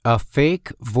A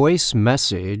fake voice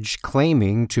message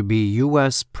claiming to be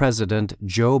U.S. President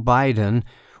Joe Biden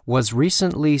was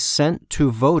recently sent to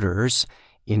voters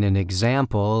in an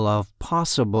example of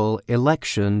possible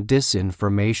election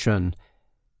disinformation.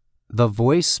 The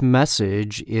voice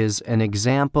message is an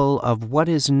example of what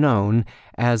is known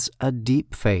as a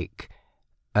deepfake.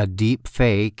 A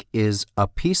deepfake is a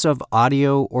piece of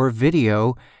audio or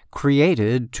video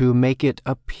created to make it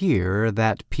appear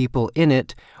that people in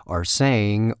it are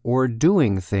saying or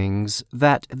doing things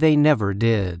that they never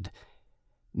did.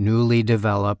 Newly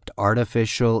developed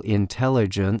artificial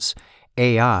intelligence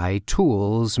 (AI)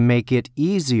 tools make it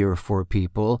easier for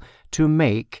people to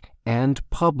make and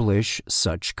publish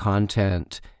such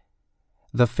content.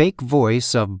 The fake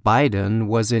voice of Biden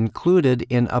was included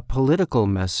in a political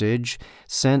message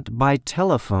sent by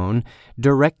telephone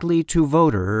directly to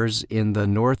voters in the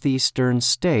northeastern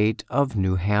state of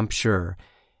New Hampshire.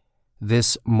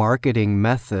 This marketing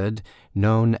method,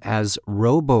 known as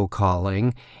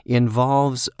robocalling,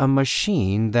 involves a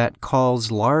machine that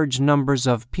calls large numbers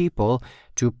of people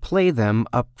to play them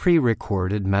a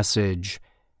pre-recorded message.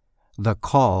 The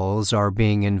calls are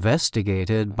being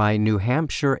investigated by New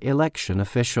Hampshire election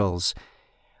officials.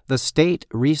 The state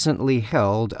recently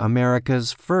held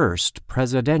America's first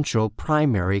presidential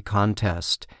primary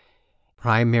contest.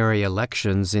 Primary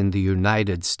elections in the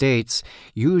United States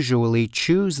usually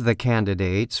choose the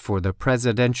candidates for the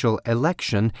presidential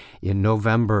election in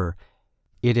November.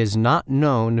 It is not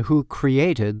known who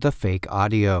created the fake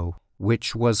audio,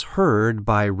 which was heard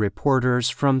by reporters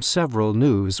from several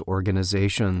news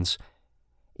organizations.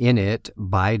 In it,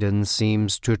 Biden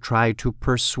seems to try to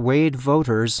persuade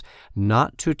voters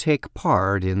not to take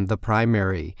part in the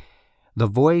primary. The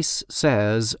voice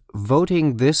says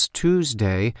voting this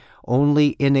Tuesday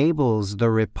only enables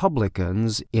the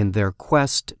Republicans in their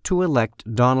quest to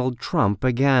elect Donald Trump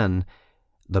again.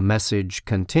 The message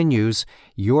continues,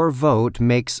 your vote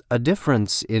makes a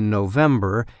difference in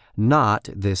November, not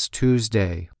this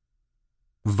Tuesday.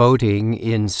 Voting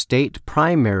in state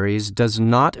primaries does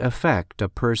not affect a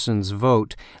person's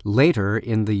vote later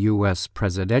in the U.S.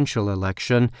 presidential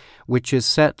election, which is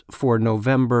set for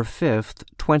November 5,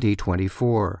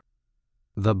 2024.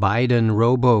 The Biden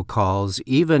robocalls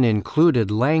even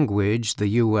included language the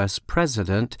U.S.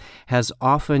 president has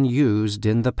often used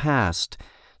in the past,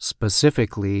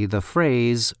 specifically the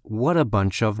phrase, "What a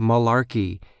bunch of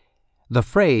malarkey." The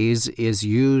phrase is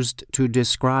used to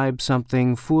describe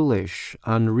something foolish,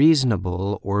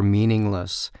 unreasonable, or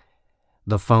meaningless.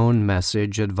 The phone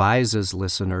message advises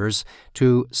listeners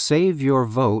to save your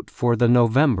vote for the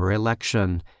November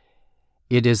election.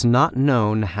 It is not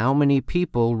known how many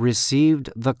people received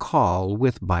the call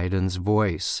with Biden's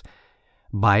voice.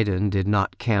 Biden did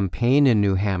not campaign in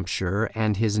New Hampshire,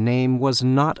 and his name was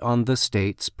not on the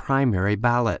state's primary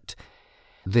ballot.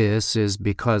 This is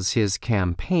because his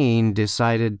campaign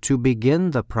decided to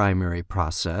begin the primary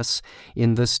process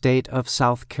in the state of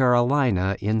South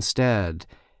Carolina instead.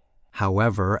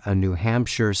 However, a New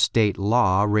Hampshire state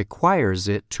law requires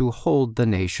it to hold the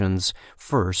nation's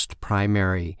first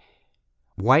primary.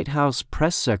 White House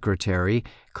Press Secretary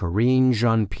Karine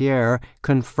Jean-Pierre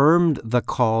confirmed the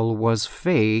call was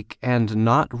fake and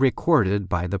not recorded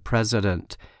by the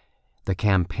president. The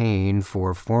campaign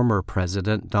for former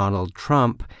President Donald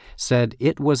Trump said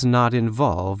it was not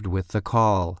involved with the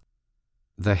call.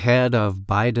 The head of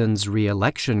Biden's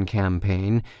re-election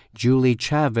campaign, Julie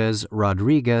Chavez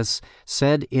Rodriguez,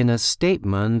 said in a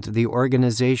statement the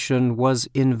organization was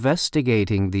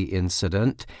investigating the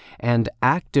incident and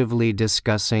actively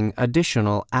discussing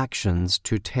additional actions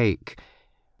to take.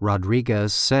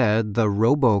 Rodriguez said the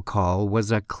robocall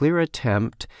was a clear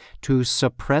attempt to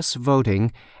suppress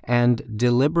voting and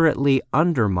deliberately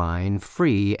undermine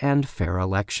free and fair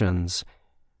elections.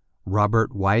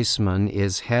 Robert Weissman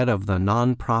is head of the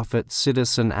nonprofit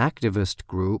citizen activist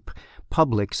group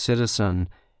Public Citizen.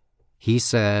 He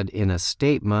said in a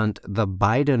statement the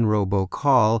Biden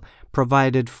robocall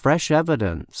provided fresh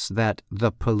evidence that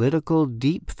the political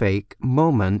deepfake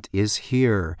moment is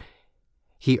here.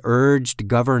 He urged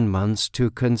governments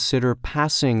to consider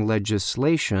passing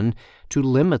legislation to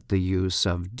limit the use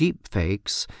of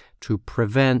deepfakes to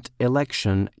prevent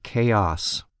election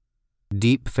chaos.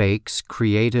 Deepfakes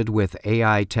created with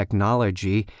AI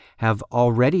technology have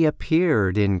already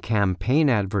appeared in campaign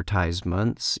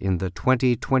advertisements in the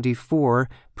 2024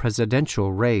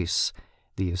 presidential race,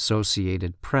 the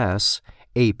Associated Press,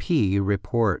 AP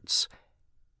reports.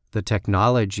 The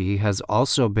technology has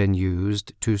also been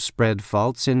used to spread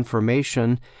false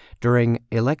information during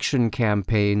election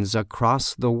campaigns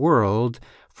across the world,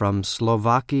 from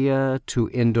Slovakia to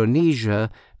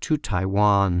Indonesia to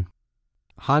Taiwan.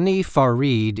 Hani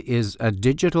Farid is a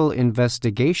digital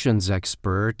investigations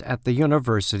expert at the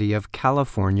University of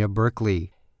California,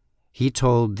 Berkeley. He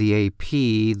told the AP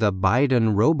the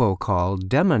Biden robocall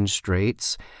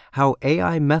demonstrates how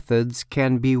AI methods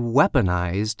can be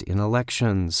weaponized in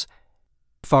elections.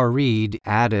 Farid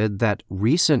added that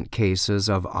recent cases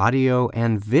of audio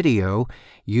and video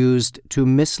used to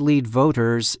mislead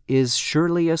voters is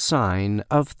surely a sign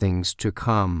of things to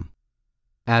come.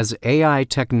 As AI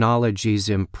technologies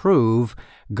improve,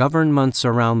 governments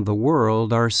around the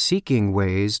world are seeking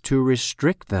ways to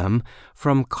restrict them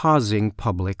from causing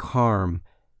public harm.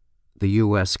 The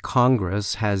U.S.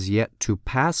 Congress has yet to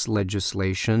pass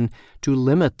legislation to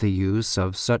limit the use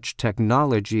of such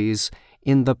technologies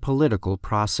in the political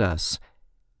process.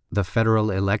 The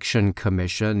Federal Election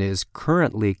Commission is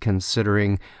currently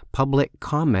considering public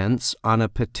comments on a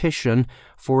petition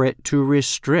for it to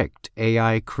restrict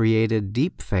AI-created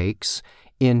deepfakes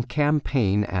in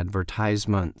campaign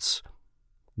advertisements.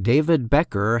 David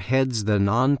Becker heads the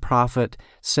nonprofit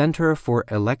Center for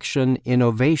Election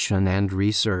Innovation and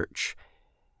Research.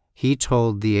 He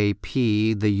told the AP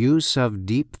the use of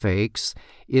deepfakes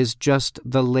is just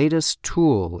the latest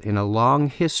tool in a long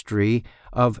history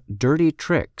of dirty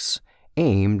tricks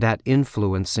aimed at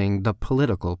influencing the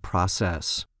political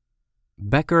process.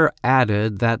 Becker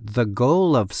added that the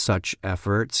goal of such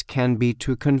efforts can be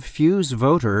to confuse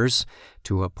voters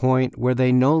to a point where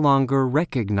they no longer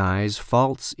recognize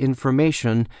false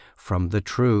information from the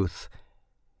truth.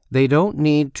 They don't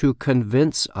need to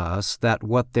convince us that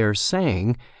what they're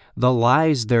saying, the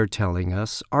lies they're telling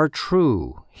us, are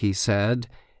true, he said.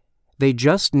 They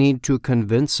just need to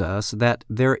convince us that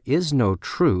there is no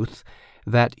truth,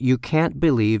 that you can't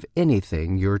believe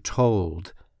anything you're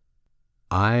told.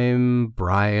 I'm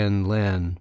Brian Lynn.